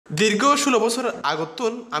দীর্ঘ 16 বছর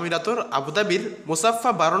আগতুন আমিরাতর আবুধাবির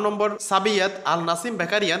মুসাফা 12 নম্বর সাবিয়াত আল নাসিম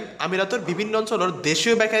বেকারিয়ান আমিরাতর বিভিন্ন অঞ্চলের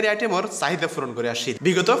দেশীয় বেকারি আইটেমর চাহিদা পূরণ করে আসি।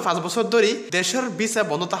 বিগত 5 বছর ধরে দেশের ভিসা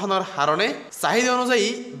বন্ধ থাকানোর কারণে চাহিদা অনুযায়ী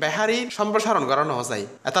বেহারির সম্প্রসারণ করানো হয়।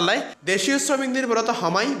 এতালাই দেশীয় শ্রমিক নির্ভরত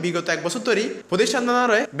হমাই বিগত 1 বছর ধরে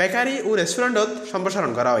প্রতিষ্ঠানরে বেকারি ও রেস্টুরেন্টত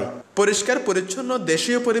সম্প্রসারণ করা হয়। পরিষ্কার পরিচ্ছন্ন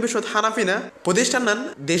দেশীয় পরিবেশত হানাফিনা প্রতিষ্ঠান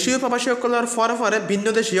দেশীয় প্রবাসী সকলের ফরে ফরে ভিন্ন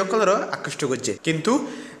দেশীয় সকলেরও আকৃষ্ট করছে, কিন্তু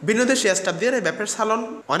ভিন্ন দেশীয় স্টাফ দিয়ে ব্যবসার সালন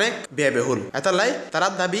অনেক ব্যয়বহুল। এতালাই তারা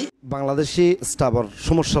দাবি বাংলাদেশি স্টাফর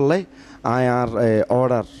সমস্যার লাই আয় আর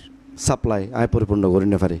অর্ডার সাপ্লাই আয় পরিপূর্ণ করে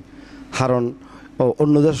নিতে পারি, কারণ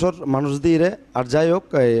অন্য দেশের মানুষ দিয়ে আর যাই হোক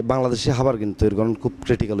বাংলাদেশি খাবার কিন্তু এর কারণ খুব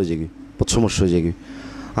ক্রিটিক্যাল হয়ে যাবি, সমস্যা হয়ে যাবি।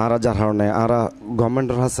 আর যার কারণে আর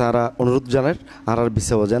গভর্নমেন্টের কাছে আর অনুরোধ জানার আর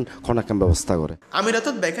বিচার যেন খনাকাম ব্যবস্থা করে।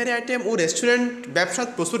 আমিরাতত বেকারি আইটেম ও রেস্টুরেন্ট ব্যবসাত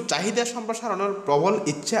প্রচুর চাহিদা সম্প্রসারণের প্রবল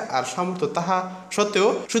ইচ্ছা আর সামর্থ্য তাহা সত্ত্বেও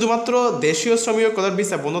শুধুমাত্র দেশীয় শ্রমিক কদর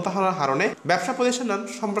ভিসা বন্ধ থাকার কারণে ব্যবসা প্রতিষ্ঠান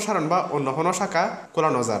সম্প্রসারণ বা অন্য কোনো শাখা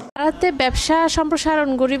খোলানো যায়। ভারতে ব্যবসা সম্প্রসারণ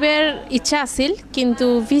গরিবের ইচ্ছা আছিল, কিন্তু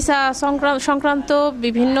ভিসা সংক্রান্ত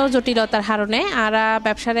বিভিন্ন জটিলতার কারণে আর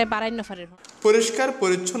ব্যবসারে বাড়াই নফারের পরিষ্কার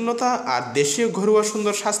পরিচ্ছন্নতা আর দেশীয় ঘরোয়া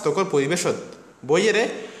সুন্দর স্বাস্থ্যকর পরিবেশত বইয়েরে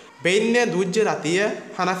বেইনে দুর্যে রাতিয়ে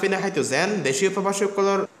হানাফিনা খাইতো যেন দেশীয় প্রবাসী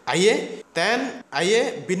সকলের আইয়ে তেন আইয়ে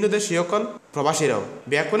ভিন্ন দেশীয় সকল প্রবাসীরাও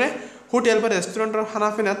ব্যাকুনে হোটেল বা রেস্টুরেন্টের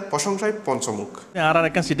হানাফিনাত প্রশংসায় পঞ্চমুখ। আর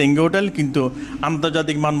একটা সিটিং হোটেল কিন্তু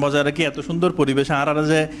আন্তর্জাতিক মান বজায় রেখে এত সুন্দর পরিবেশ আর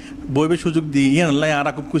যে বইবে সুযোগ দিয়ে আর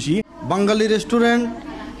খুব খুশি। বাঙালি রেস্টুরেন্ট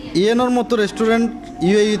ইয়েনোর মতো রেস্টুরেন্ট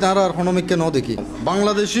ইউএই তারা আর হনমিককে ন দেখি।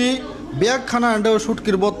 বাংলাদেশি ব্যাগ খানা আন্ডা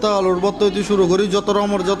শুটকির বত্তা আলুর বত্তা হইতে শুরু করি যত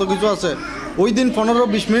রকমের যত কিছু আছে ওই দিন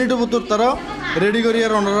 15-20 মিনিটের ভিতর তারা রেডি করি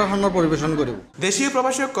আর অনারা খানার পরিবেশন করি। দেশীয়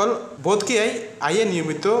প্রবাসী সকল বোধকে আইয়ে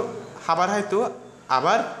নিয়মিত খাবার হয়তো,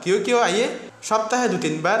 আবার কেউ কেউ আইয়ে সপ্তাহে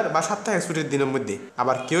 2-3 বার বা সপ্তাহে ছুটির দিনের মধ্যে,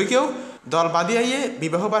 আবার কেউ কেউ দল বাদী আইয়ে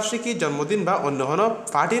বিবাহ বার্ষিকী জন্মদিন বা অন্য কোনো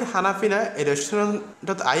পার্টির হানাফিনা এই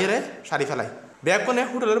রেস্টুরেন্টত আইয়ে সারি ফেলায়। ব্যাকনে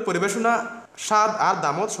হোটেলের পরিবেশনা স্বাদ আর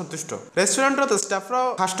দামত সন্তুষ্ট। রেস্টুরেন্টত স্টাফরাও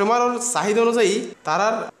কাস্টমারের চাহিদা অনুযায়ী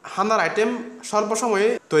তারার হানার আইটেম স্বল্প সময়ে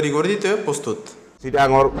তৈরি করে দিতে প্রস্তুত।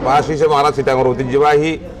 চিটাঙর বাস হিসেবে আমরা চিটাঙর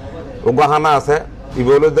ঐতিহ্যবাহী হানা আছে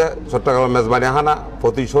ইবলুতে চট্টগ্রামের মেজবানি হানা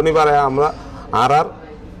প্রতি শনিবারে আমরা আর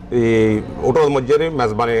এই ওটার মধ্যে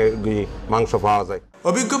মেজবানি মাংস পাওয়া যায়।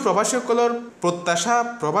 অভিজ্ঞ প্রবাসী সকলের প্রত্যাশা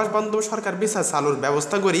প্রবাস বান্ধব সরকার ভিসা চালুর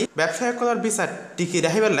ব্যবস্থা করি ব্যবসায়ী সকলের ভিসা টিকি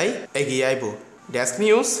রাখিবার লাই এগিয়ে আইব। Desk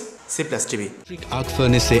news Cplus TV। আগ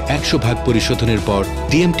ফার্নেসে 100% পরিশোধনের পর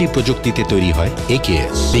টিএমটি প্রযুক্তিতে তৈরি হয়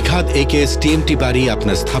একেএস। বিখাত একেএস টিএমটি বাড়ি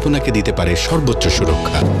আপনার স্থাপনাকে দিতে পারে সর্বোচ্চ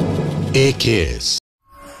সুরক্ষা। একেএস।